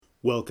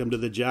Welcome to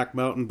the Jack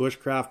Mountain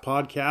Bushcraft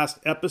Podcast,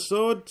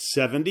 episode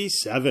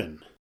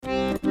 77.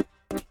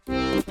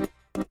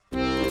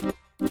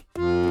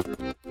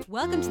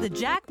 Welcome to the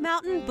Jack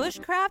Mountain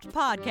Bushcraft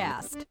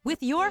Podcast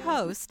with your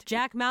host,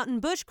 Jack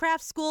Mountain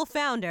Bushcraft School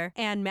founder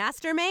and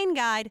Master Main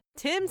Guide,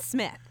 Tim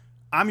Smith.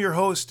 I'm your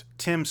host,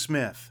 Tim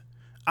Smith.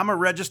 I'm a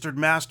registered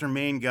Master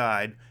Main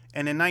Guide,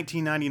 and in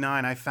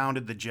 1999 I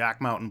founded the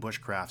Jack Mountain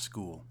Bushcraft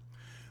School.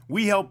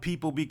 We help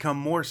people become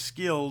more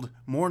skilled,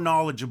 more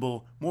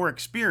knowledgeable, more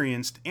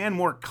experienced, and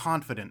more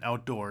confident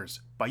outdoors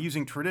by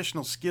using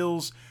traditional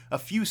skills, a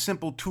few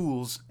simple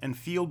tools, and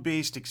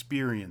field-based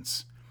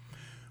experience.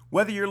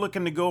 Whether you're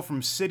looking to go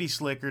from city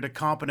slicker to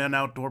competent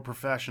outdoor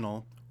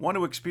professional, want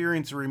to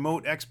experience a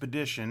remote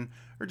expedition,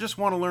 or just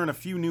want to learn a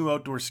few new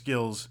outdoor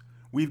skills,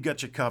 we've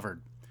got you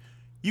covered.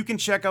 You can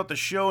check out the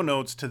show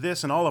notes to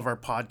this and all of our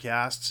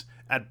podcasts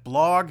at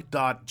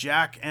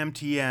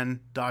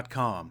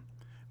blog.jackmtn.com.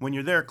 When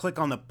you're there, click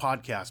on the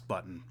podcast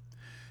button.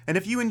 And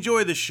if you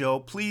enjoy the show,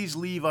 please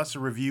leave us a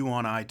review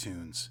on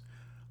iTunes.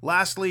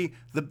 Lastly,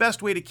 the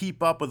best way to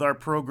keep up with our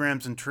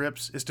programs and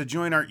trips is to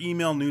join our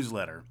email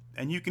newsletter,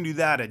 and you can do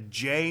that at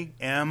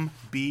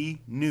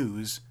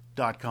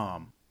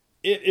jmbnews.com.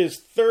 It is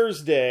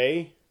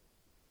Thursday,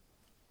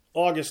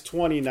 August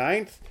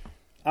 29th.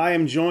 I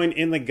am joined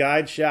in the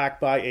Guide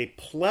Shack by a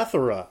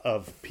plethora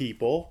of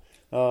people.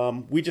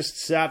 We just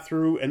sat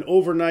through an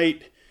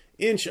overnight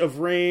inch of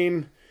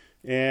rain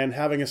and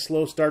having a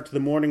slow start to the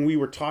morning. We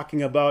were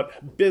talking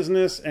about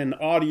business and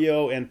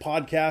audio and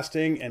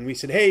podcasting, and we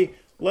said, hey,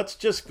 let's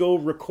just go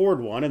record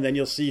one, and then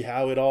you'll see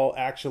how it all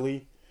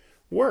actually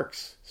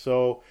works.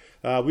 So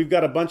we've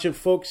got a bunch of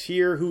folks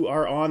here who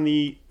are on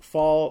the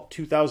fall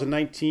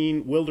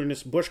 2019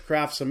 Wilderness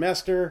Bushcraft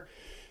semester.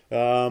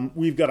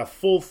 We've got a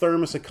full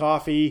thermos of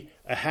coffee,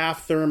 a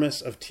half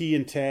thermos of tea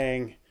and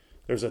tang.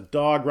 There's a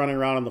dog running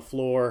around on the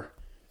floor,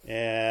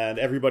 and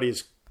everybody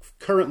is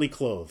currently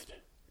clothed.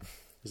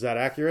 Is that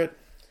accurate?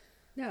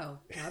 No,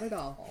 not at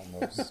all.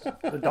 Almost.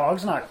 The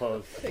dog's not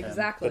clothed.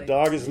 Exactly. The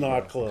dog is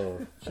not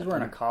clothed. She's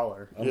wearing a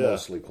collar. I'm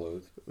mostly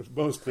clothed.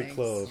 Mostly Thanks.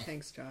 clothed.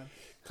 Thanks, John.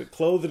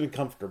 Clothed and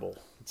comfortable.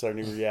 It's our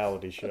new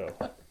reality show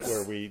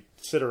where we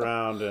sit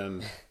around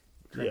and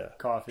Drink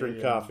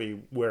coffee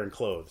wearing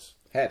clothes.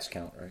 Hats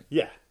count, right?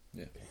 Yeah.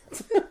 Yeah.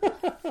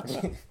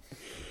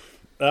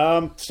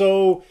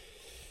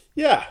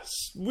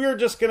 We're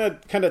just going to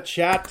kind of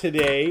chat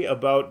today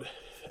about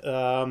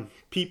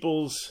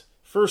people's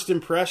first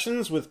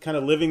impressions with kind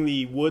of living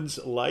the woods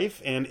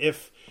life, and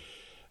if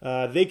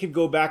they could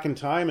go back in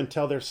time and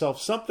tell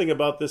themselves something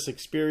about this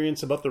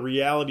experience, about the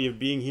reality of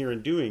being here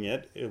and doing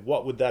it,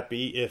 what would that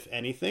be, if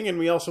anything? And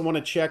we also want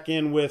to check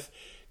in with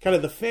kind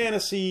of the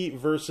fantasy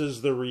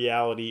versus the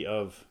reality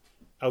of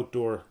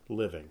outdoor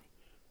living,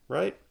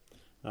 right?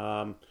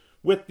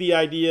 With the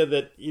idea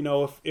that, you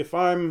know, if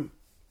I'm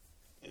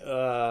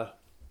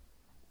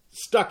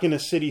stuck in a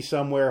city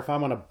somewhere, if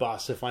I'm on a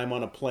bus, if I'm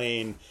on a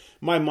plane,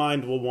 my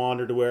mind will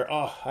wander to where,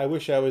 I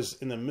wish I was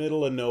in the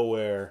middle of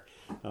nowhere.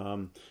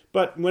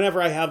 But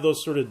whenever I have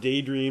those sort of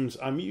daydreams,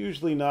 I'm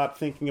usually not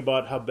thinking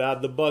about how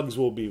bad the bugs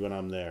will be when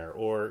I'm there,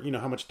 or, you know,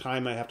 how much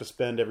time I have to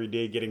spend every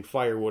day getting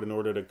firewood in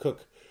order to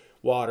cook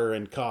water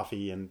and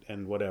coffee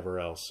and whatever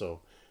else.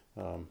 So,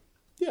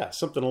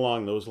 something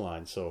along those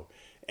lines. So,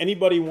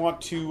 anybody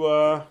want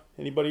to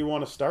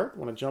start?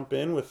 Want to jump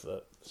in with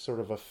sort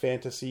of a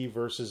fantasy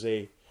versus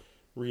a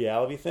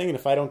reality thing? And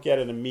if I don't get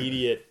an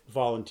immediate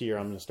volunteer,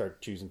 I'm going to start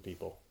choosing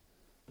people.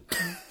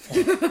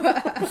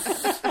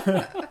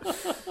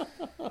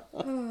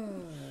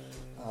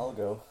 I'll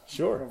go.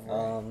 Sure.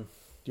 Do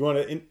you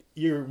want to?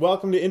 You're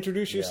welcome to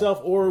introduce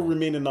yourself or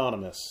remain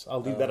anonymous. I'll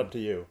leave that up to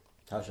you.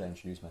 How should I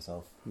introduce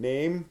myself?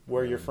 Name,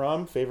 where you're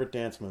from, favorite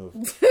dance move.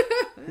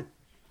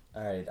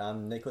 All right,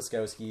 I'm Nick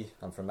Laskowski.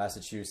 I'm from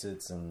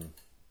Massachusetts, and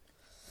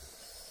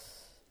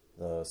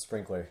the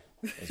sprinkler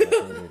is my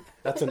favorite.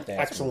 That's an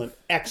dance move.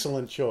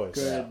 excellent choice.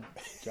 Good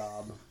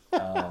job. I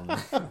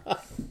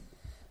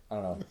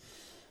don't know.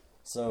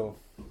 So,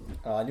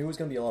 I knew it was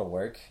going to be a lot of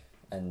work,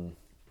 and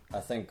I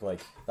think,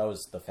 like, that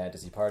was the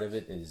fantasy part of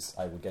it, is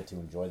I would get to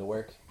enjoy the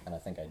work, and I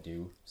think I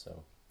do,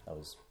 so that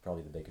was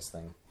probably the biggest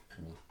thing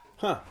for me.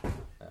 Huh.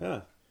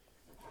 Yeah.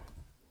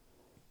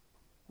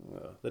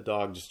 The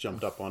dog just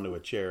jumped up onto a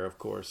chair, of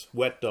course.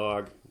 Wet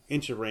dog.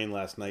 Inch of rain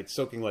last night.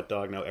 Soaking wet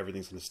dog. Now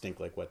everything's going to stink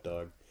like wet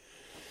dog.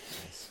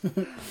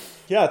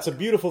 Yeah, it's a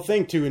beautiful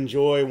thing to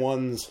enjoy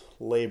one's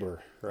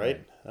labor,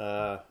 right?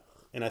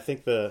 And I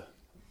think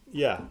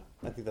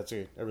that's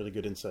a really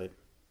good insight.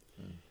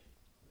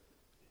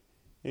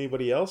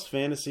 Anybody else?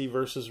 Fantasy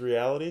versus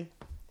reality?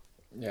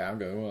 Yeah, I'll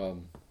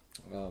go.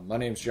 My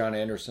name's John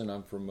Anderson.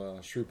 I'm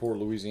from Shreveport,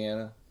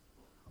 Louisiana.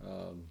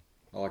 I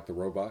like the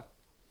robot.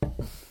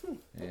 And,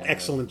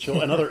 Excellent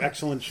choice. Another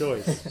excellent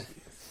choice.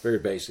 Very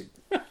basic.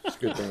 It's a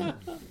good thing.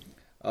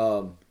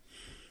 I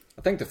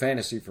think the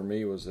fantasy for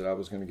me was that I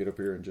was going to get up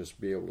here and just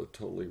be able to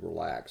totally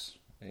relax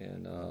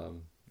and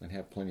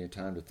have plenty of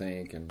time to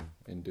think and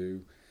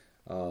do.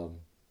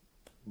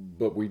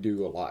 But we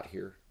do a lot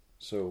here.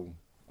 So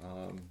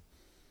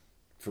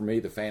for me,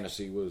 the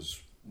fantasy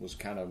was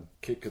kind of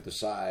kicked to the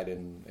side,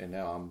 and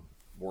now I'm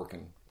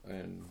working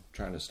and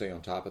trying to stay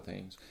on top of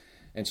things.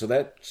 And so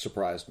that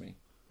surprised me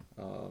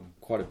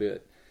quite a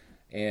bit.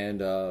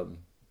 And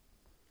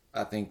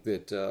I think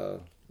that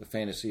the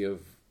fantasy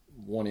of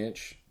 1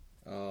 inch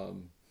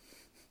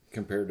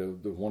compared to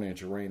the 1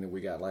 inch of rain that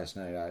we got last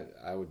night,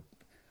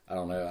 I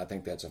don't know. I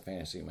think that's a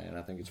fantasy, man.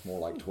 I think it's more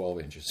like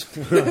 12 inches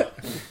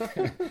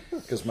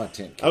because my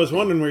tent. I was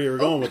wondering where you were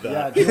going with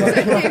that. Do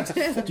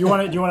you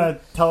want to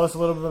tell us a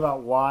little bit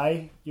about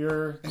why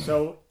you're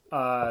so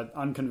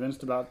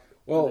unconvinced about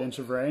the inch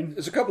of rain?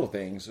 There's a couple of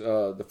things.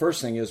 The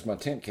first thing is my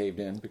tent caved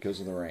in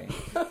because of the rain.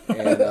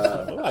 And,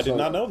 I did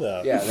not know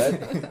that.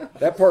 Yeah,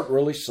 that part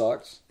really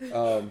sucks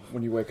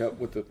when you wake up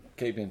with the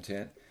caved-in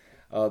tent.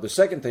 The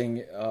second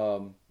thing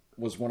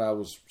was when I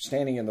was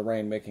standing in the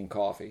rain making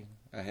coffee.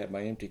 I had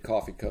my empty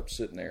coffee cup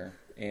sitting there,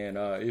 and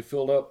it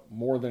filled up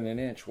more than an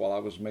inch while I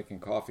was making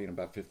coffee in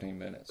about 15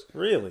 minutes.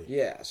 Really?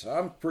 Yeah, so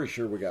I'm pretty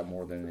sure we got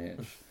more than an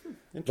inch.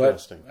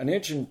 Interesting. But an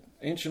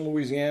inch in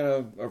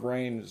Louisiana of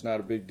rain is not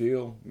a big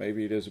deal.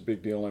 Maybe it is a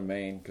big deal in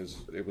Maine because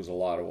it was a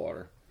lot of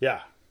water. Yeah.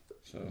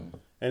 So,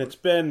 and it's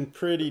been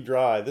pretty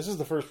dry. This is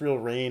the first real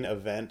rain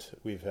event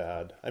we've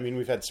had. I mean,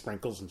 we've had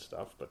sprinkles and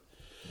stuff, but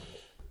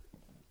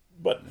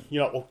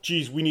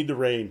geez, we need the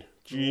rain.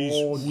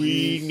 Jeez,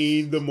 we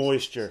need the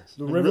moisture.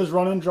 The river's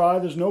running dry.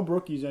 There's no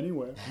brookies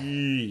anywhere.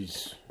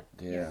 Jeez.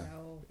 yeah.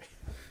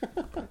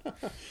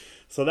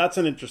 So that's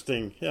an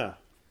interesting, the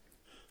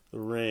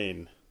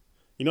rain.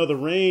 The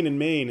rain in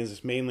Maine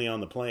is mainly on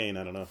the plain.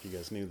 I don't know if you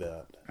guys knew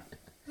that.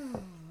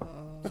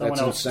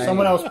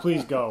 Someone else,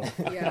 please go.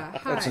 Yeah,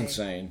 hi. That's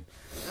insane.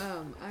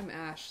 I'm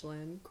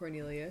Ashlyn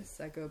Cornelius.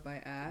 I go by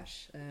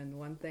Ash, and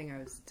one thing I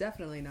was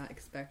definitely not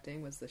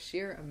expecting was the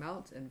sheer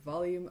amount and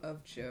volume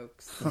of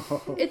jokes.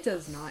 It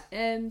does not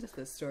end.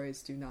 The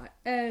stories do not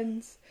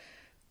end.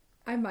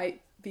 I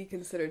might be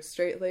considered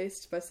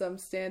straight-laced by some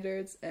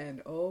standards,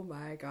 and oh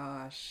my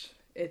gosh,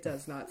 it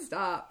does not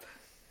stop.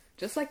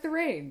 Just like the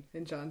rain,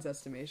 in John's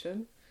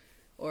estimation.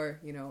 Or,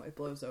 it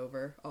blows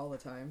over all the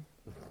time.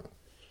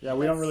 Yeah,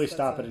 we don't really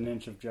stop at an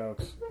inch of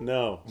jokes.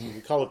 No,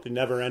 we call it the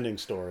never-ending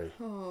story.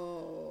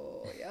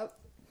 Oh, yep.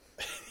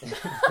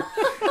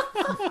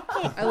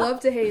 I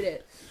love to hate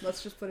it.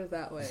 Let's just put it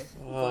that way.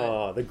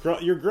 Oh,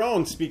 your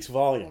groan speaks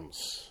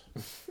volumes.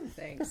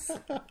 Thanks.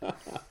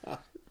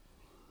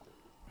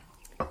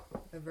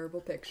 A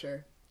verbal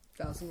picture.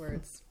 1,000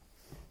 words.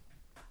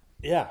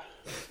 Yeah.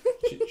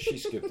 She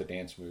skipped the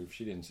dance move.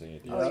 She didn't say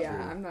it. Oh,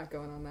 yeah, I'm not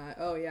going on that.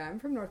 Oh, yeah, I'm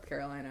from North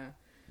Carolina.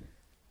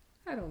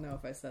 I don't know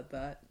if I said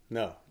that.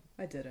 No.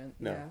 I didn't.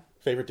 No. Yeah.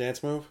 Favorite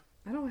dance move?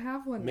 I don't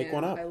have one. Make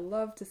one up. I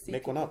love to see.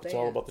 Make one people up. It's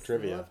all about the dance.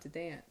 trivia. I love to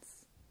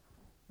dance.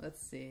 Let's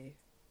see.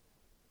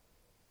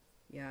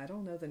 Yeah, I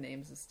don't know the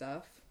names of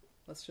stuff.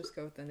 Let's just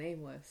go with the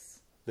nameless.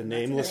 The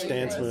nameless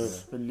dance nice.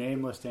 move. The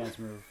nameless dance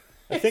move.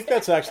 I think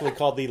that's actually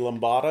called the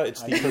lambada.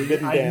 It's the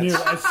forbidden dance.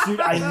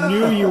 I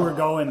knew you were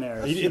going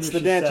there. It's the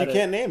dance. You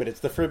can't name it. It's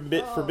the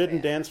forbidden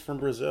man. dance from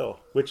Brazil.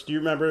 Which, do you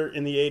remember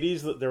in the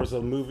 80s, there was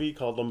a movie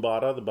called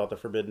Lambada about the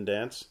forbidden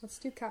dance? Let's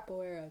do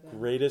capoeira then.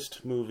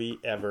 Greatest movie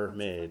ever That's a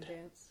made. fun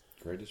dance.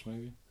 Greatest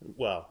movie?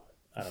 Well,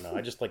 I don't know.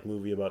 I just like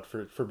movie about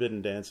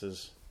forbidden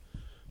dances.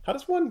 How do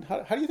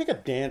you think a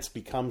dance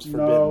becomes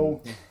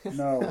forbidden?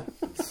 No.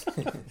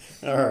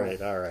 All right.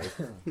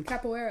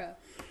 Capoeira.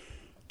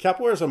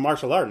 Capoeira is a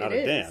martial art, not It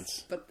a is,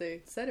 dance. But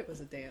they said it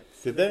was a dance.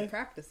 Did They they?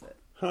 practice it.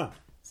 Huh.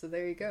 So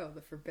there you go, the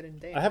forbidden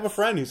dance. I have a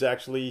friend who's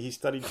he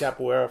studied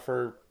capoeira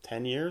for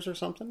 10 years or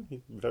something.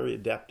 He's very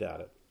adept at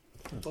it.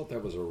 I thought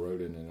that was a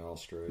rodent in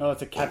Australia. No,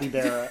 it's a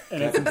capybara,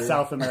 and it's in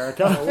South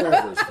America.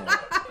 Wherever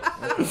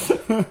it's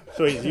from.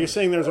 So you're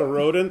saying there's a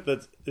rodent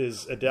that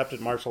is adept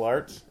at martial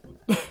arts?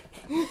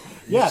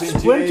 Yeah, seen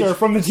Splinter Teenage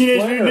from the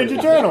Teenage Mutant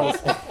Ninja Turtles.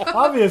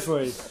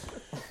 Obviously.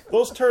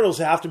 Those turtles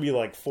have to be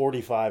like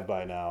 45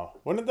 by now.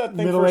 When did that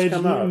thing first Middle-aged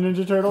come out? Mutant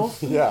Ninja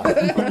Turtles. Yeah.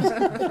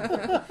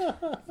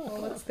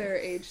 Well, what's their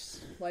age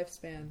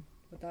lifespan?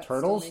 Would that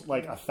Turtles? still make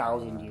Like them-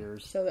 1,000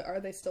 years. So are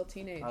they still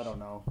teenage? I don't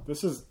know.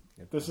 This is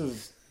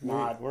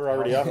not... We're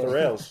already off the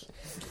rails.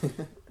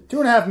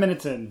 2.5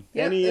 minutes in.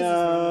 Yep, Any, this is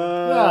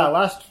Yeah,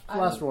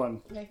 last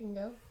one. I can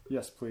go.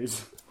 Yes,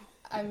 please.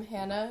 I'm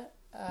Hannah,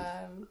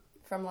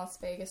 from Las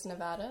Vegas,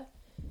 Nevada.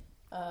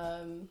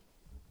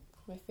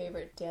 My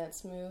favorite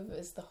dance move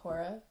is the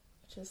hora,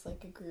 which is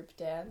like a group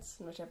dance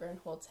in which everyone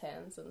holds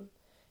hands and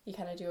you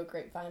kind of do a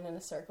grapevine in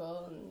a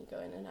circle and you go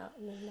in and out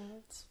and in and out.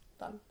 It's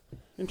fun.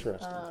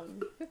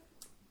 Interesting.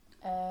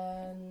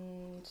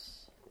 And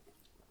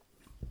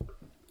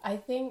I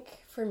think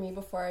for me,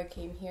 before I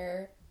came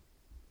here,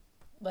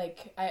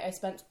 like I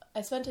spent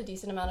a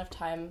decent amount of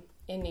time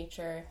in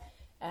nature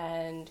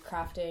and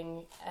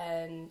crafting,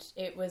 and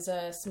it was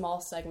a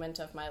small segment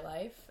of my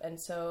life. And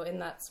so in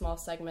that small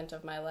segment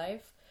of my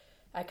life,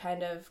 I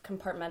kind of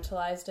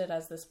compartmentalized it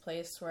as this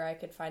place where I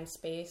could find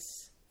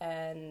space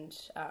and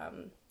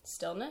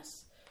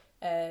stillness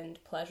and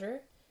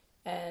pleasure.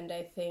 And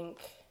I think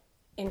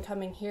in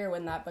coming here,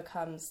 when that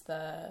becomes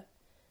the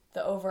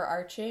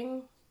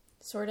overarching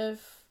sort of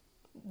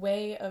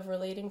way of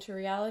relating to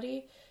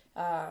reality.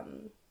 I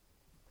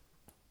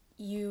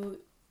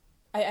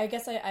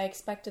guess I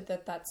expected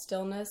that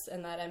stillness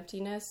and that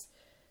emptiness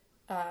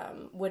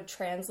would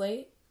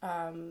translate,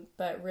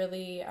 but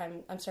really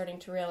I'm starting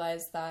to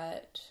realize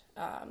that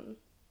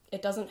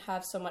it doesn't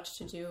have so much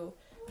to do,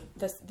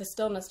 the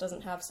stillness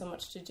doesn't have so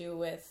much to do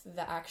with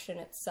the action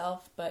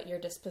itself, but your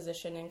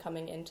disposition in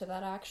coming into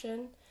that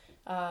action.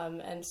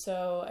 And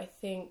so I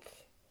think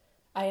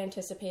I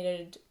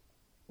anticipated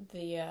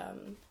the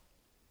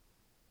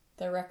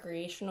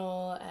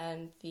recreational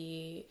and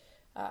the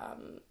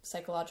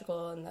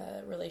psychological and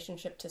the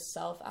relationship to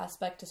self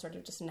aspect to sort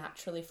of just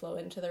naturally flow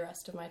into the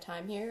rest of my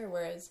time here,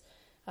 whereas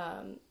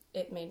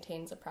it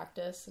maintains a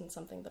practice and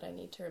something that I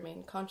need to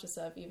remain conscious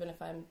of, even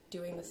if I'm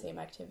doing the same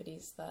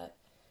activities that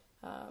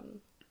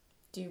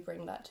do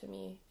bring that to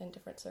me in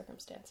different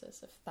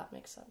circumstances, if that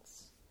makes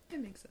sense.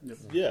 It makes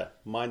sense. Yeah,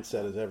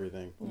 mindset is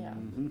everything. Yeah.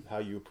 How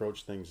you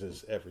approach things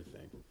is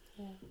everything.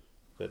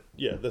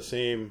 Yeah. The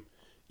same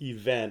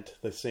event,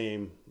 the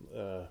same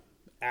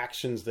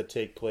actions that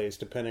take place,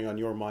 depending on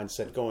your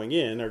mindset going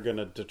in, are going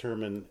to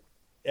determine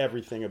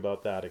everything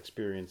about that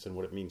experience and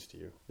what it means to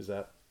you. Is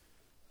that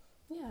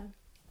Yeah.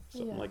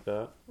 something like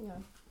that? Yeah.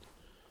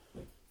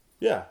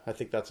 Yeah, I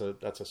think that's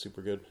a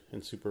super good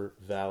and super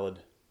valid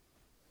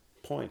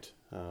point.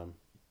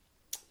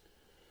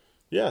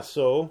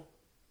 So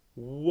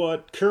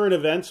what current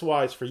events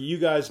wise for you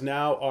guys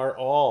now are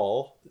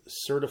all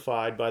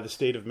certified by the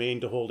state of Maine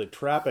to hold a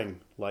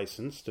trapping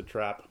license to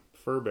trap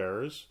fur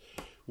bearers.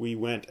 We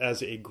went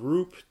as a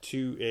group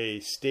to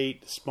a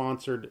state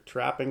sponsored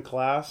trapping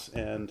class,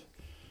 and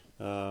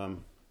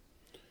you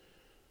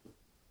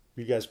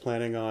guys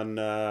planning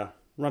on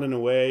running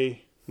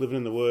away, living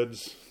in the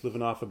woods,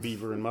 living off of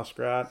beaver and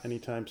muskrat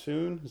anytime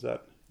soon? Is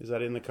that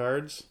in the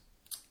cards?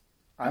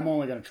 I'm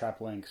only going to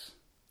trap lynx.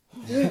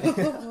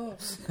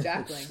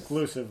 Jack Lynx.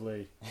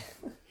 Exclusively.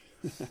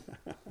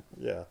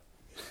 Yeah.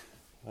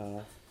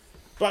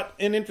 But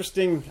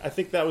I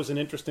think that was an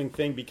interesting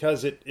thing,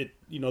 because it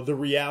the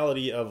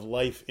reality of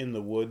life in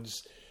the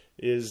woods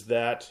is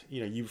that,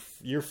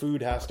 your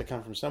food has to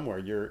come from somewhere.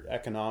 Your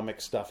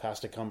economic stuff has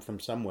to come from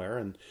somewhere.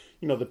 And,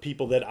 the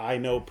people that I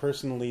know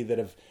personally that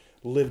have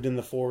lived in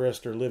the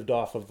forest or lived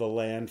off of the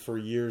land for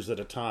years at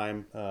a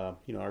time,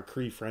 our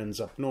Cree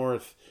friends up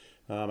north,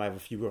 I have a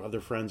few other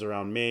friends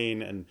around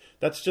Maine, and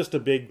that's just a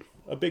big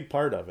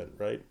part of it,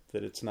 right?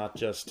 That it's not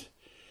just,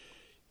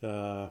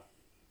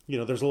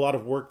 there's a lot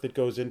of work that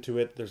goes into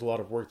it. There's a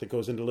lot of work that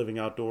goes into living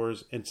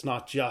outdoors. It's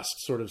not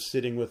just sort of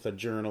sitting with a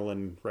journal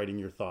and writing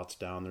your thoughts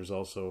down. There's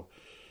also,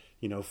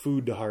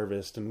 food to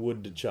harvest and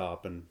wood to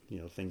chop and,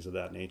 things of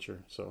that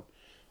nature. So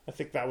I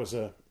think that was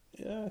I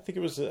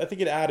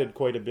think it added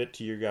quite a bit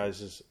to your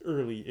guys'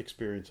 early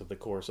experience of the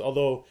course.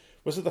 Although,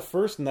 was it the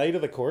first night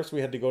of the course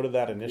we had to go to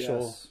that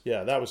initial? Yes.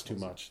 Yeah, that was too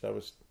much. That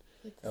was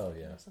Oh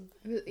yeah.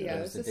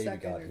 It was the the day we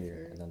second got or here,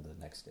 third. and then the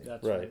next day.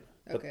 That's right.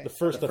 But Okay. the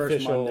first The first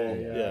official,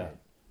 Monday, yeah.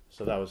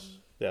 So that was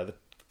the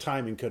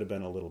timing could have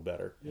been a little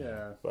better.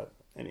 Yeah. But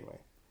anyway.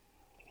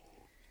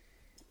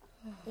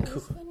 It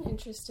was an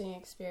interesting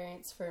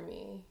experience for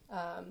me,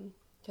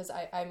 because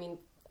I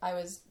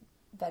was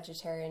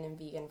vegetarian and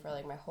vegan for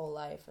like my whole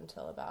life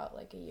until about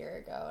like a year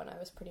ago, and I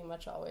was pretty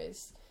much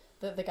always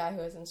the guy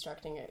who was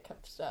instructing it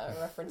kept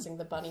referencing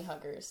the bunny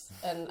huggers,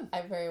 and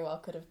I very well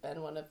could have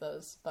been one of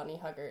those bunny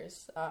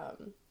huggers,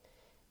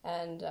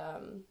 and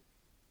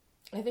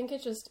I think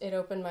it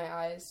opened my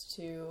eyes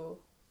to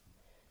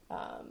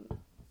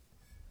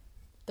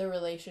the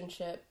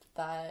relationship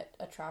that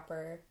a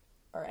trapper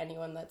or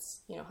anyone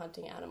that's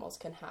hunting animals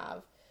can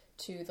have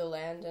to the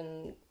land,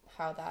 and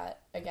how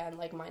that, again,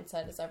 like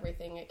mindset is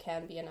everything. It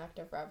can be an act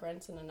of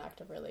reverence and an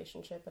act of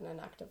relationship and an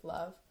act of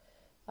love,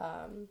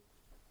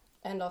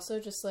 and also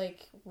just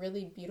like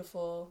really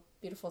beautiful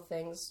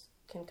things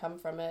can come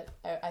from it.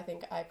 I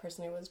think I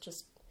personally was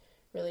just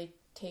really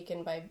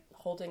taken by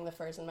holding the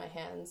furs in my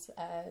hands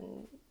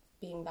and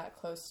being that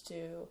close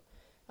to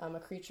a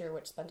creature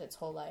which spent its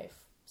whole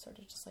life sort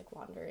of just like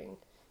wandering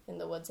in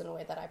the woods in a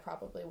way that I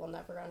probably will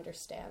never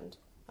understand.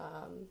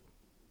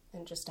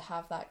 And just to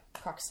have that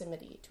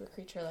proximity to a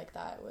creature like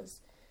that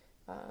was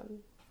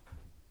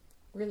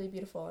really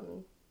beautiful,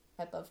 and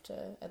I'd love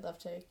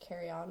to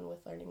carry on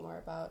with learning more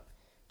about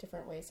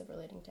different ways of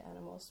relating to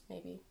animals.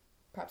 Maybe,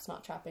 perhaps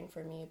not trapping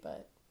for me,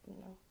 but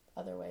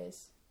other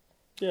ways.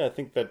 Yeah, I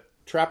think that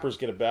trappers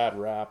get a bad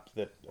rap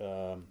that,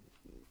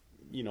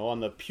 on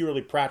the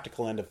purely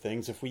practical end of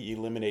things, if we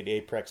eliminate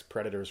apex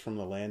predators from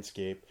the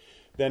landscape,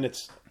 then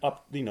it's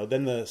up,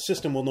 then the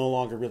system will no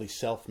longer really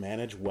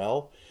self-manage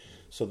well.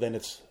 So then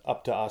it's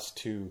up to us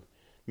to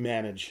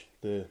manage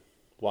the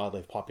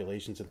wildlife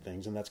populations and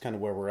things. And that's kind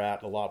of where we're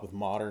at a lot with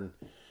modern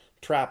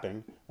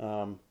trapping.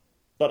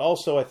 But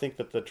also I think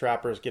that the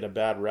trappers get a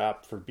bad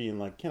rap for being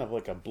kind of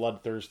like a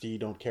bloodthirsty,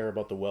 don't care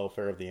about the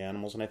welfare of the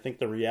animals. And I think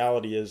the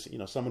reality is,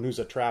 someone who's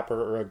a trapper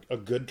or a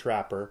good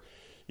trapper,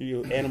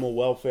 animal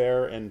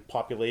welfare and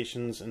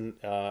populations and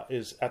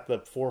is at the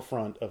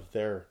forefront of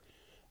their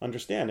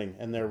understanding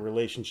and their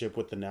relationship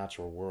with the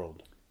natural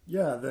world.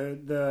 Yeah,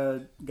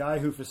 the guy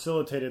who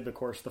facilitated the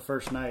course the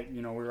first night,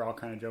 we were all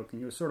kind of joking.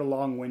 He was sort of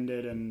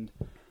long-winded, and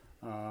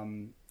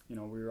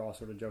we were all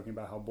sort of joking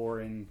about how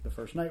boring the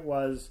first night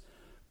was.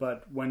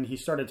 But when he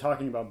started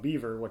talking about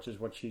beaver, which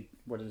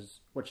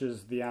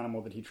is the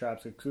animal that he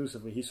traps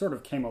exclusively, he sort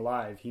of came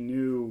alive. He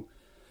knew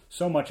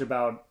so much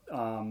about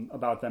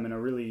them in a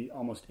really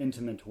almost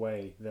intimate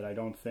way that I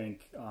don't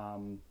think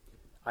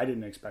I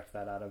didn't expect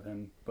that out of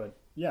him. But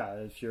yeah,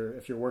 if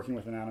you're working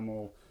with an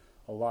animal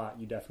a lot,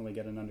 you definitely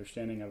get an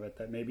understanding of it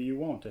that maybe you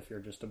won't if you're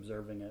just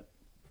observing it.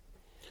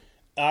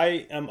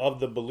 I am of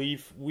the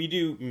belief we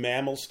do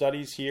mammal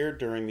studies here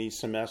during the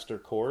semester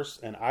course,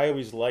 and I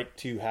always like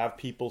to have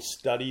people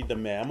study the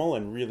mammal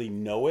and really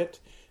know it.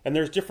 And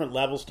there's different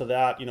levels to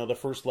that. The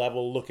first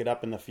level, look it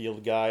up in the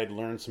field guide,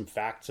 learn some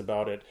facts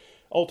about it.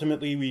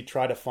 Ultimately, we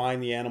try to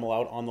find the animal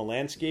out on the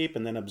landscape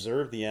and then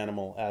observe the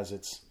animal as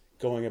it's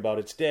going about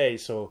its day.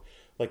 So,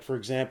 like for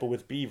example,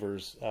 with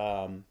beavers,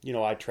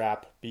 I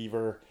trap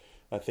beaver.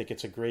 I think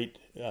it's a great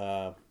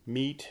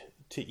meat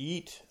to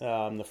eat.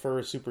 The fur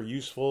is super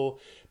useful,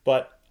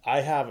 but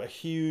I have a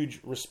huge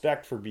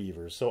respect for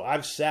beavers. So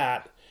I've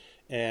sat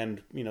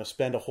and,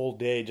 spend a whole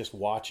day just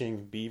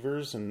watching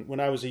beavers. And when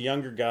I was a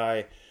younger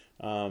guy,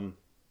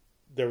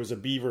 there was a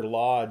beaver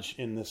lodge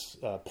in this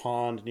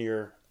pond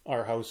near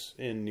our house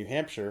in New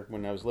Hampshire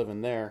when I was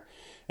living there.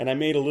 And I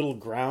made a little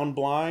ground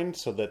blind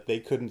so that they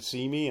couldn't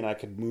see me, and I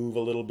could move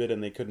a little bit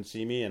and they couldn't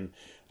see me. And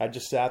I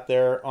just sat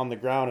there on the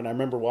ground, and I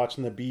remember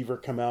watching the beaver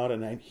come out,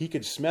 and he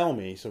could smell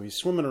me. So he's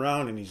swimming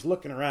around and he's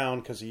looking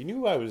around because he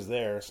knew I was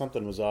there.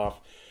 Something was off,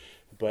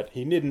 but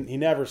he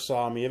never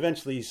saw me.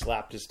 Eventually he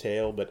slapped his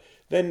tail, but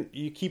then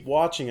you keep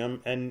watching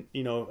him, and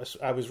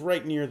I was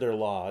right near their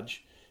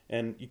lodge,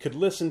 and you could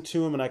listen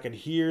to him, and I could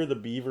hear the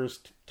beavers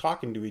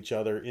talking to each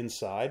other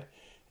inside.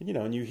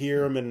 And you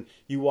hear them and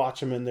you watch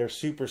them, and they're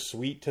super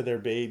sweet to their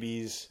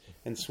babies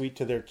and sweet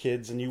to their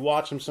kids. And you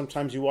watch them,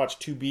 sometimes you watch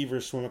two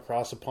beavers swim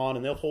across a pond,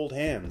 and they'll hold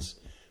hands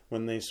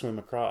when they swim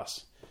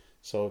across.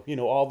 So,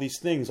 all these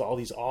things, all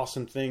these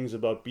awesome things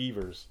about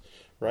beavers,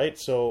 right?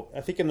 So I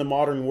think in the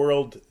modern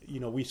world,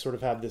 we sort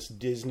of have this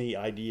Disney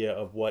idea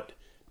of what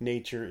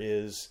nature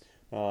is,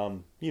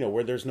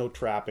 where there's no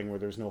trapping, where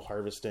there's no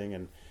harvesting.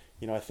 And,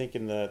 I think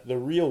in the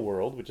real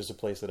world, which is a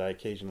place that I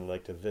occasionally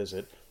like to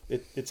visit,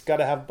 it's got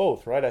to have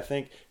both, right? I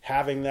think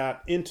having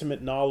that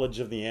intimate knowledge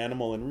of the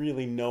animal and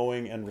really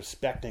knowing and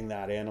respecting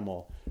that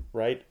animal,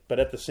 right? But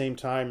at the same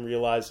time,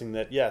 realizing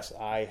that, yes,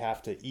 I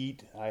have to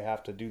eat, I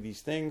have to do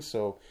these things,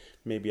 so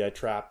maybe I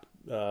trap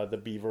the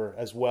beaver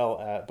as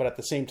well. But at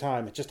the same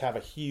time, just have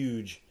a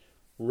huge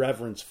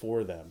reverence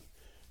for them,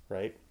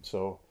 right?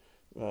 So,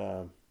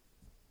 and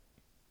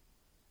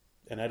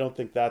I don't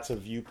think that's a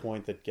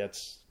viewpoint that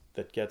gets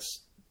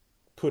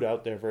put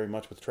out there very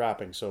much with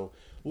trapping. So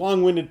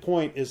long-winded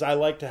point is I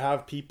like to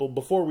have people,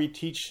 before we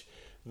teach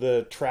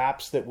the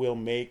traps that we'll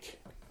make,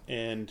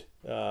 and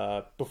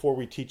before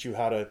we teach you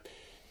how to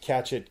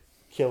catch it,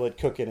 kill it,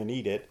 cook it, and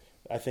eat it,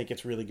 I think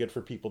it's really good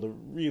for people to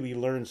really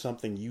learn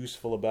something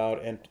useful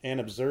about and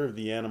observe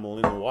the animal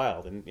in the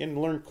wild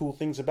and learn cool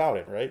things about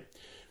it, right?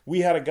 We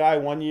had a guy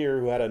one year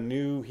who had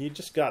he'd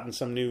just gotten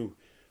some new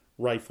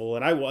rifle,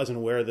 and I wasn't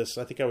aware of this.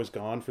 I think I was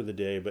gone for the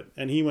day,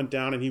 and he went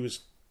down and he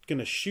was going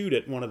to shoot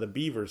at one of the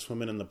beavers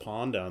swimming in the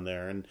pond down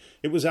there, and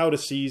it was out of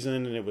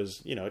season, and it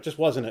was, it just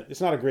wasn't it's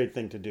not a great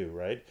thing to do,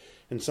 right?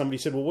 And somebody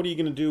said, well, what are you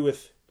going to do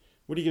if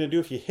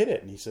you hit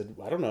it? And he said,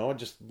 I don't know,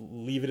 just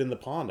leave it in the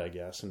pond, I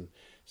guess. And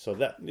so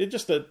that it's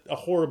just a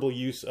horrible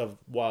use of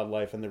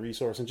wildlife and the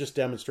resource, and just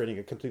demonstrating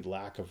a complete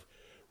lack of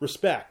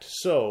respect.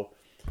 So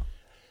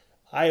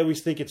I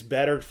always think it's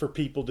better for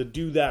people to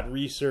do that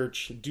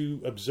research,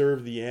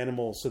 observe the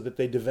animal, so that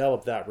they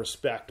develop that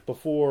respect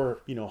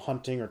before,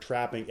 hunting or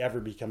trapping ever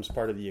becomes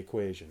part of the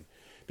equation.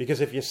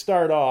 Because if you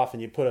start off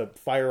and you put a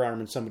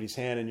firearm in somebody's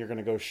hand and you're going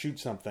to go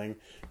shoot something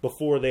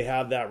before they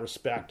have that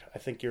respect, I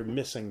think you're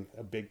missing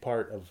a big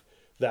part of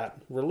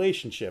that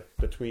relationship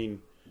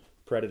between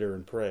predator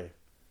and prey.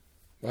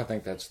 I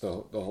think that's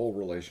the whole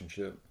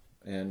relationship.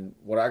 And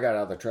what I got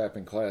out of the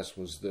trapping class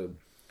was the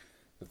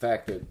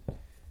fact that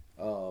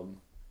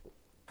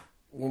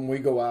when we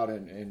go out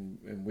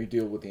and we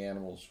deal with the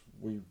animals,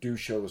 we do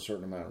show a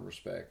certain amount of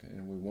respect,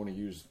 and we want to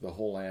use the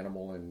whole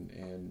animal,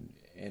 and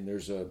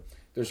there's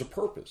a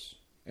purpose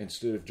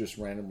instead of just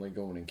randomly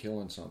going and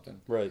killing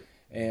something. Right.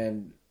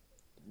 And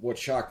what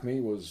shocked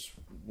me was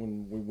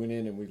when we went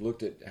in and we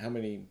looked at how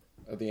many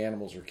of the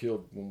animals are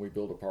killed when we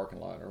build a parking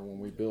lot or when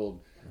we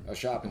build a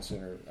shopping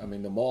center. I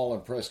mean, the mall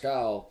in Presque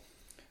Isle,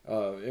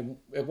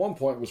 at one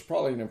point was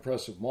probably an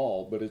impressive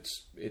mall, but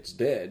it's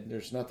dead.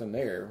 There's nothing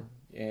there.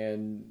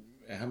 And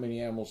how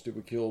many animals did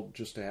we kill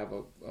just to have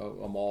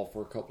a mall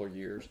for a couple of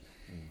years?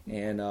 Mm-hmm.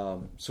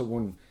 And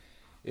so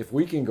if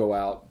we can go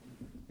out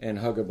and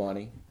hug a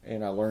bunny,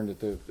 and I learned at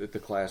the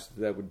class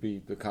that would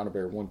be the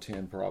Conibear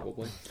 110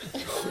 probably.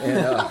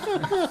 And,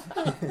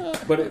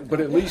 but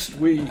at least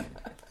we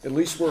at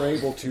least we're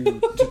able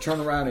to turn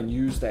around and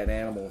use that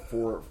animal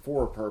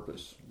for a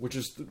purpose, which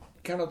is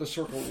kind of the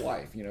circle of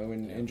life,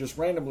 and just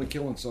randomly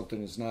killing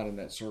something is not in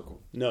that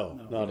circle. No,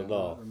 not at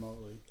all. Not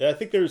remotely. I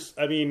think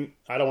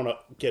I don't want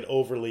to get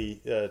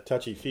overly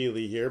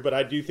touchy-feely here, but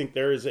I do think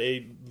there is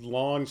a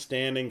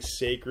long-standing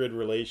sacred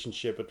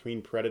relationship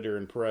between predator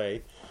and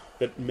prey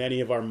that many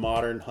of our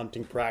modern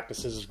hunting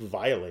practices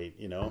violate,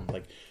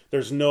 Like,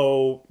 there's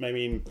no,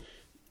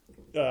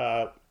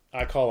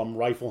 I call them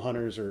rifle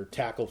hunters or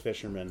tackle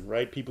fishermen,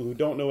 right? People who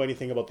don't know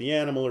anything about the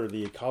animal or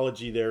the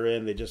ecology they're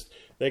in.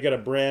 They got a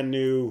brand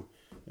new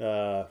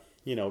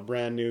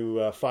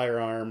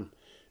firearm,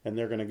 and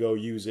they're going to go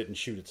use it and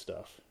shoot at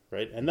stuff,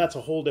 right? And that's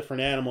a whole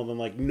different animal than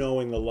like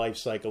knowing the life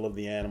cycle of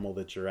the animal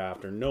that you're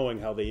after, knowing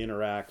how they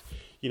interact.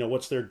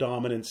 What's their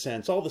dominant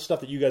sense? All the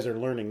stuff that you guys are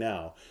learning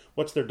now.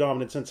 What's their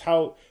dominant sense?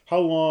 How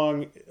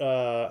long?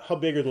 How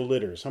big are the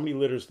litters? How many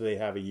litters do they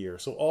have a year?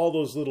 So all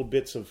those little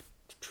bits of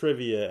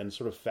trivia and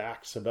sort of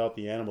facts about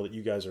the animal that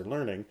you guys are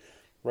learning,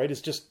 right,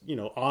 is just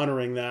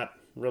honoring that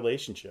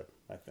relationship,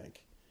 I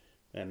think.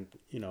 And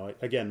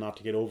again, not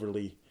to get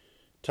overly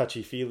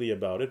touchy-feely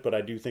about it, but I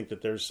do think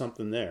that there's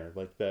something there,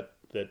 like that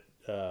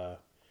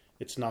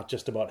it's not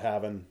just about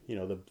having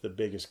the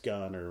biggest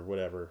gun or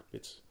whatever.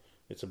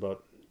 It's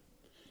about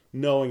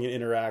knowing and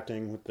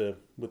interacting with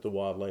the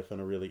wildlife on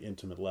a really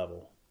intimate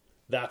level.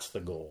 That's the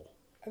goal.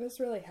 I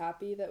was really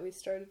happy that we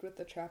started with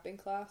the trapping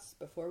class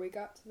before we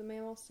got to the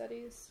mammal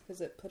studies,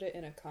 because it put it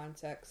in a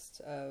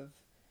context of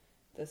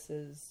this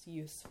is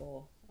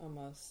useful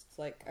almost.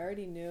 Like, I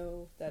already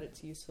knew that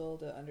it's useful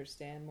to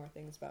understand more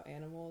things about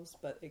animals,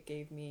 but it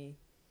gave me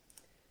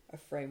a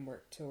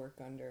framework to work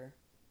under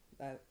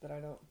that I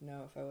don't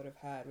know if I would have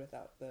had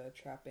without the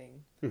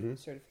trapping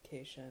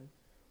certification.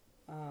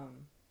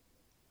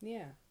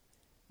 Yeah.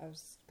 I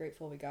was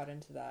grateful we got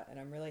into that, and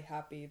I'm really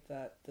happy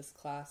that this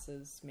class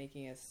is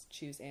making us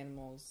choose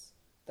animals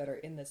that are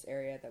in this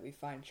area that we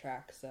find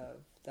tracks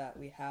of, that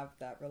we have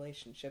that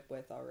relationship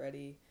with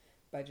already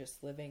by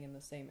just living in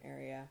the same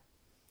area.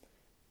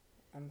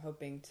 I'm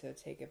hoping to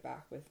take it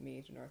back with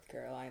me to North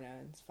Carolina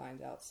and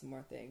find out some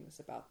more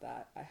things about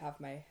that. I have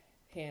my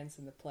hands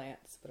in the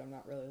plants, but I'm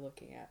not really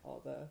looking at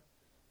all the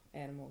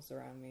animals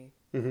around me.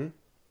 Mm-hmm.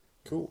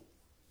 Cool.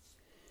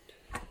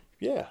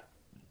 Yeah.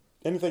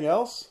 Anything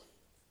else?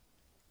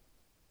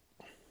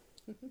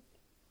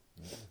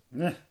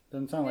 Yeah,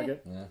 doesn't sound like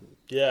it.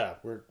 Yeah,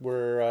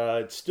 we're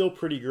it's still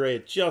pretty gray.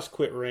 It just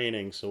quit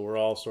raining, so we're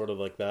all sort of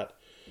like that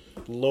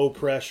low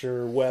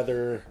pressure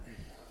weather,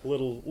 a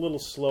little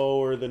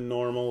slower than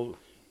normal.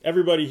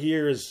 Everybody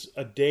here is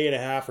a day and a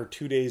half or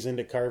 2 days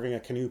into carving a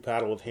canoe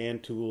paddle with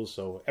hand tools,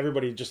 so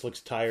everybody just looks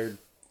tired,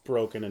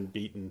 broken, and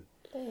beaten.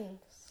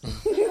 Thanks.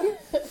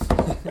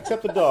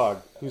 Except the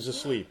dog, who's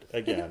asleep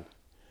again.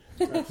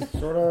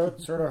 Sort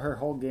of her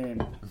whole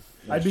game.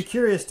 I'd be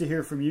curious to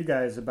hear from you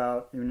guys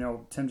about,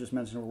 Tim just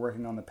mentioned we're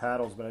working on the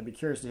paddles, but I'd be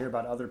curious to hear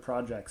about other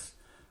projects.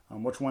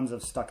 Which ones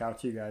have stuck out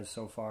to you guys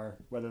so far,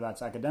 whether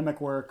that's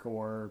academic work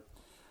or,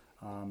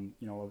 a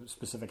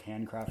specific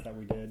handcraft that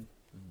we did.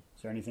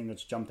 Is there anything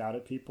that's jumped out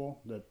at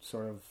people that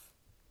sort of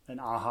an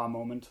aha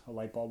moment, a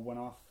light bulb went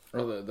off?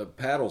 Well, the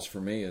paddles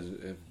for me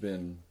have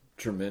been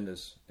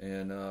tremendous.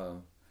 And I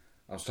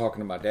was talking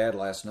to my dad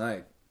last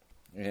night,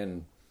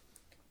 and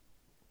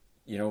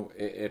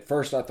at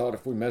first I thought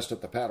if we messed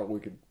up the paddle, we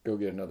could go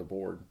get another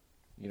board,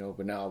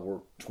 but now we're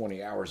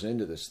 20 hours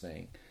into this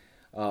thing.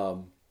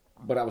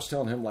 But I was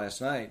telling him last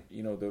night,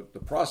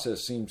 the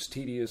process seems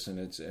tedious and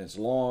it's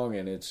long,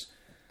 and it's,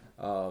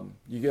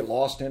 you get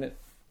lost in it,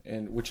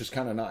 and which is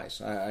kind of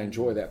nice. I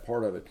enjoy that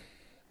part of it.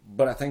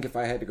 But I think if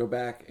I had to go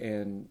back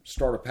and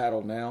start a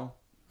paddle now,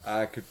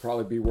 I could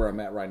probably be where I'm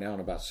at right now in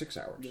about 6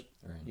 hours.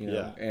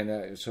 Yeah.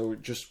 And so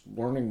just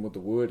learning with the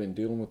wood and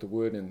dealing with the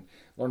wood and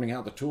learning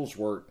how the tools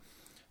work.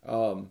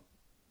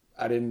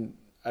 I didn't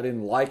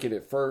like it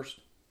at first,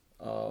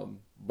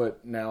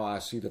 but now I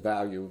see the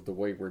value of the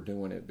way we're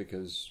doing it,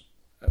 because,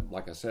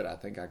 like I said, I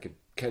think I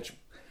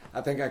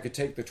could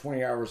take the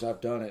 20 hours I've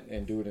done it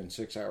and do it in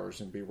 6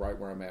 hours and be right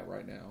where I'm at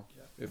right now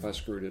if I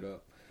screwed it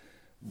up.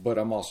 But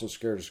I'm also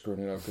scared of screwing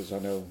it up because I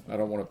know I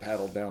don't want to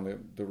paddle down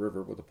the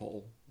river with a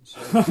pole.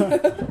 So.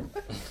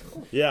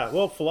 Yeah,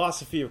 well,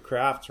 philosophy of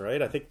crafts,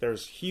 right? I think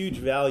there's huge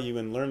value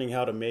in learning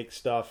how to make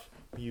stuff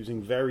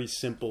using very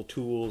simple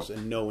tools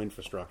and no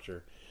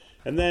infrastructure.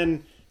 And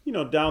then,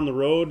 down the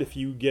road, if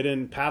you get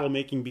in, paddle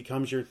making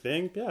becomes your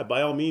thing, yeah,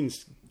 by all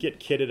means, get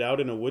kitted out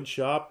in a wood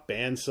shop,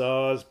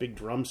 bandsaws, big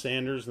drum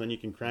sanders, and then you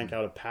can crank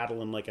out a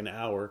paddle in like an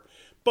hour.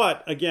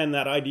 But, again,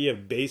 that idea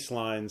of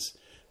baselines,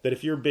 that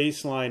if your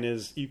baseline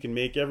is you can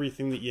make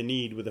everything that you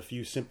need with a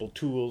few simple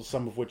tools,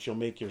 some of which you'll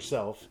make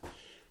yourself,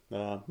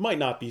 might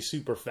not be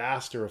super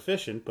fast or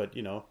efficient, but,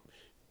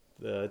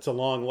 it's a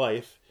long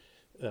life.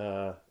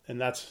 And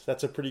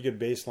that's a pretty good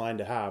baseline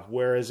to have.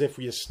 Whereas if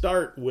you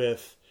start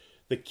with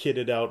the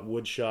kitted out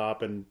wood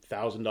shop and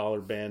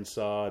 $1,000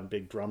 bandsaw and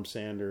big drum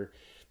sander,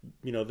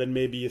 then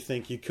maybe you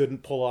think you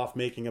couldn't pull off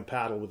making a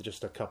paddle with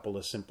just a couple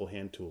of simple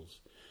hand tools.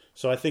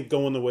 So I think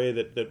going the way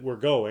that we're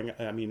going,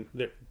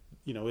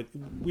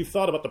 we've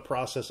thought about the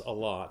process a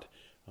lot.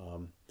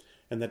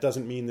 And that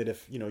doesn't mean that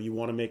if, you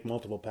want to make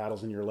multiple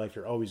paddles in your life,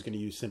 you're always going to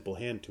use simple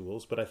hand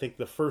tools. But I think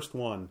the first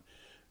one,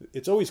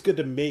 it's always good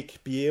to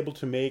be able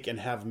to make and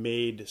have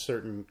made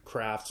certain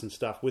crafts and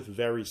stuff with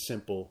very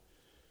simple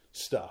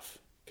stuff.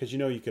 Because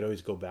you could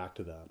always go back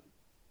to that,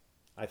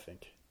 I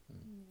think.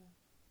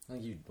 I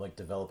think you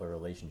develop a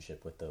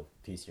relationship with the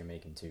piece you're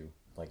making too,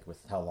 with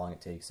how long it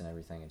takes and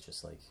everything. It's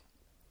just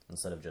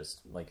instead of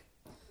just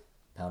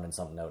pounding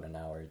something out in an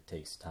hour, it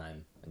takes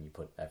time and you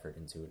put effort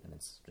into it, and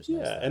it's just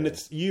nice and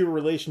it's your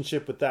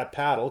relationship with that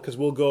paddle, because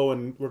we'll go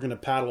and we're going to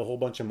paddle a whole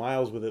bunch of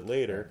miles with it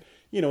later.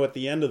 At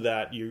the end of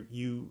that,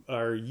 you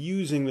are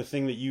using the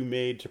thing that you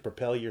made to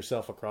propel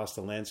yourself across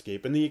the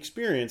landscape, and the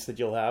experience that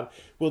you'll have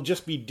will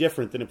just be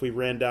different than if we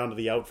ran down to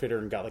the outfitter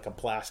and got a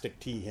plastic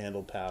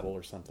T-handle paddle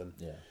or something.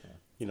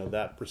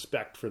 That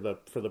respect for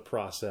the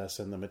process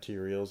and the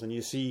materials. And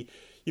you see,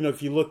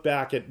 if you look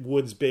back at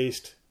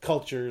woods-based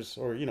cultures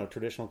or,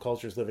 traditional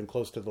cultures living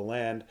close to the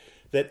land,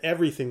 that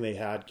everything they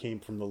had came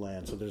from the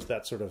land. So there's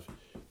that sort of,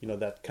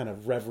 that kind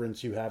of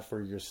reverence you have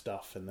for your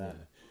stuff, and that,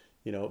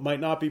 it might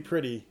not be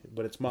pretty,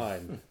 but it's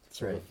mine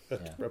sort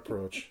of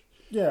approach.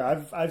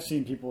 Yeah, I've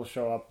seen people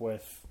show up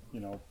with,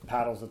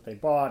 paddles that they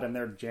bought, and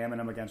they're jamming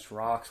them against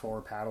rocks while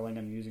we're paddling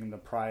and using them to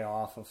pry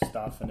off of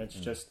stuff, and it's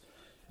just...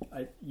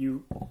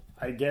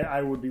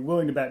 I would be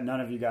willing to bet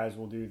none of you guys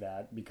will do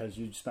that, because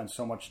you spend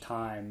so much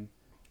time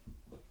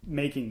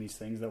making these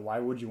things that why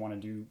would you want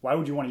to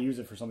use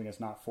it for something it's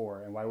not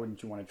for, and why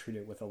wouldn't you want to treat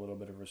it with a little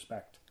bit of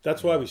respect?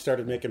 That's why we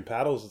started making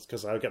paddles. It's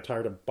because I got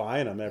tired of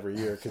buying them every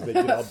year because they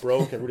get all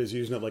broke. Everybody's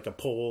using it like a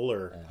pole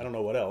or I don't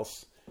know what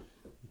else.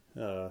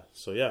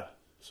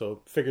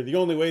 So figured the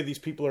only way these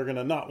people are going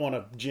to not want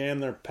to jam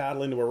their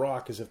paddle into a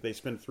rock is if they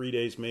spend 3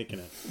 days making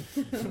it.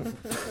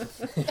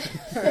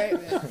 All right,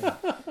 man.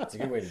 It's a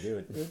good way to do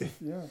it.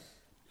 Yeah.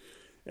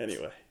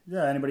 Anyway.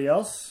 Yeah, anybody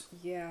else?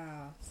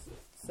 Yeah.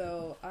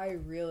 So I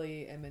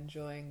really am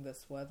enjoying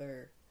this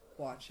weather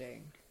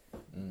watching.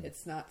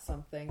 It's not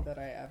something that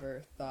I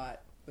ever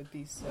thought would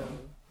be so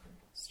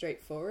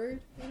straightforward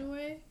in a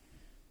way.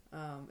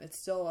 It's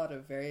still a lot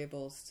of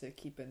variables to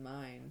keep in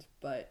mind,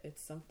 but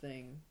it's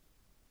something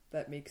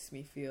that makes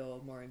me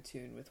feel more in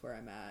tune with where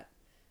I'm at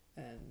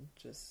and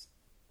just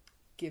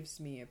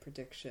gives me a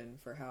prediction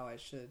for how I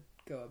should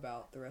go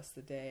about the rest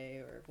of the day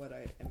or what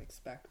I am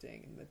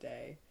expecting in the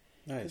day.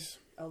 Nice.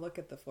 I'll look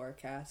at the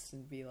forecast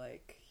and be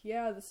like,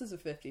 yeah, this is a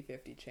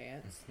 50-50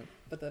 chance.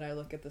 But then I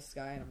look at the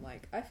sky and I'm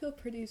like, I feel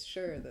pretty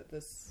sure that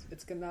it's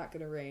not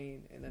going to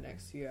rain in the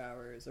next few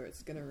hours, or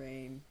it's going to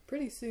rain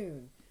pretty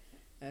soon.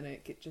 And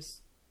it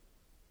just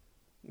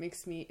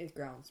it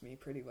grounds me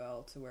pretty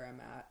well to where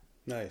I'm at.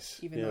 Nice.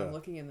 Even though I'm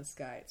looking in the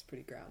sky, it's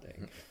pretty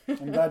grounding.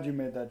 I'm glad you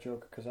made that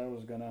joke, because I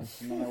was gonna,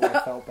 and then I would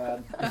have felt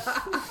bad.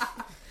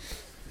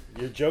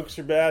 Your jokes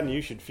are bad, and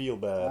you should feel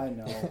bad.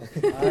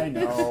 I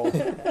know.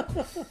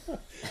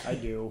 I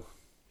do.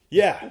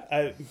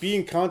 Yeah,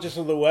 being conscious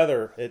of the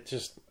weather,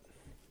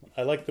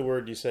 I like the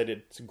word you said,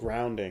 it's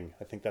grounding.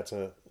 I think that's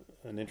an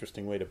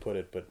interesting way to put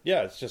it. But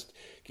yeah,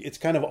 it's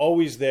kind of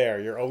always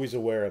there. You're always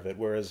aware of it.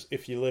 Whereas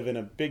if you live in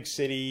a big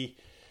city,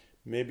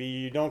 maybe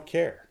you don't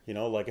care.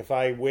 Like if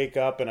I wake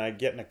up and I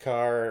get in a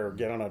car or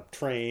get on a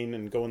train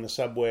and go in the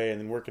subway and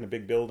then work in a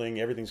big building,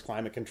 everything's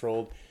climate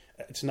controlled.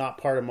 It's not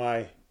part of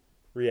my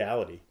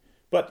reality.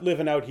 But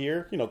living out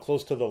here,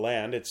 close to the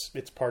land, it's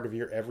part of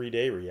your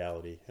everyday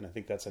reality. And I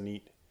think that's a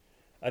neat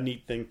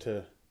thing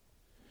to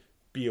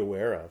be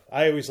aware of.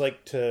 I always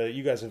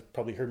you guys have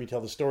probably heard me tell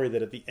the story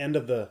that at the end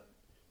of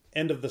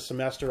the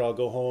semester, I'll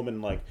go home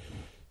and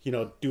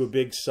do a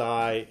big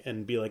sigh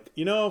and be like,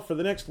 for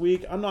the next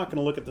week, I'm not going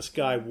to look at the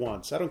sky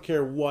once. I don't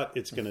care what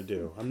it's going to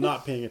do. I'm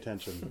not paying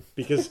attention,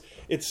 because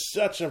it's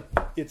such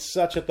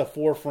at the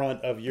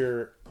forefront of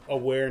your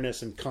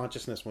awareness and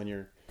consciousness when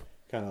you're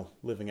kind of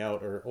living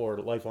out or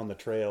life on the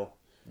trail.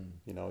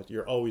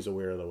 You're always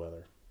aware of the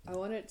weather. I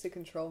want it to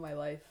control my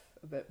life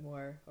a bit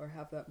more, or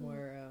have that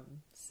more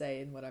say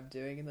in what I'm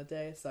doing in the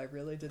day. So I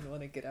really didn't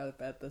want to get out of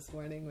bed this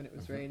morning when it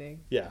was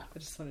raining. Yeah. I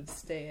just wanted to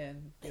stay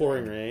in.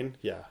 Pouring rain.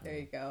 Yeah. There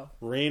you go.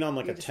 Rain on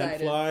a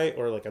tent fly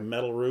or a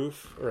metal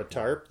roof or a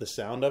tarp. The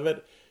sound of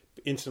it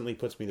instantly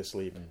puts me to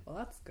sleep. Well,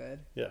 that's good.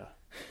 Yeah.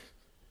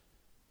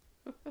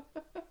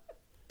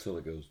 Till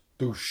it goes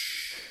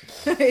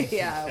boosh.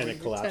 Yeah. And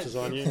it collapses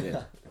on you.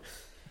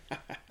 Yeah.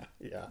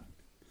 Yeah.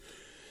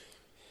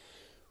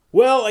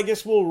 Well, I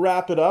guess we'll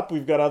wrap it up.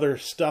 We've got other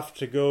stuff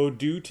to go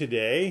do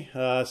today.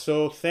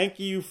 So thank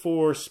you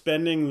for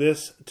spending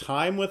this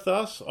time with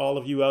us, all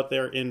of you out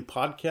there in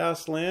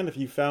podcast land. If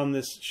you found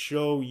this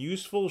show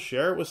useful,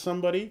 share it with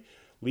somebody.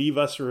 Leave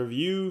us a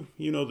review.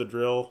 You know the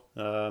drill.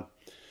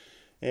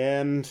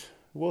 And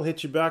we'll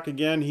hit you back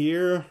again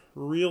here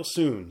real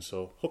soon.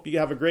 So hope you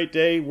have a great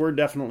day. We're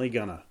definitely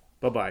gonna.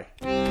 Bye-bye.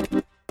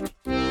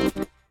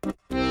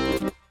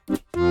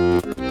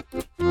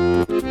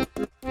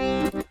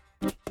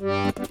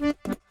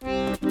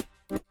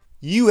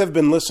 You have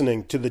been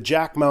listening to the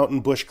Jack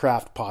Mountain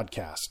Bushcraft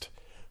Podcast.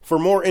 For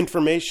more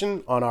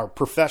information on our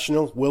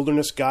professional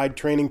wilderness guide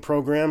training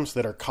programs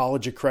that are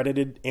college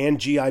accredited and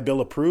GI Bill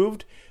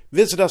approved,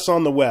 visit us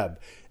on the web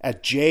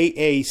at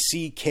jackmtn.com.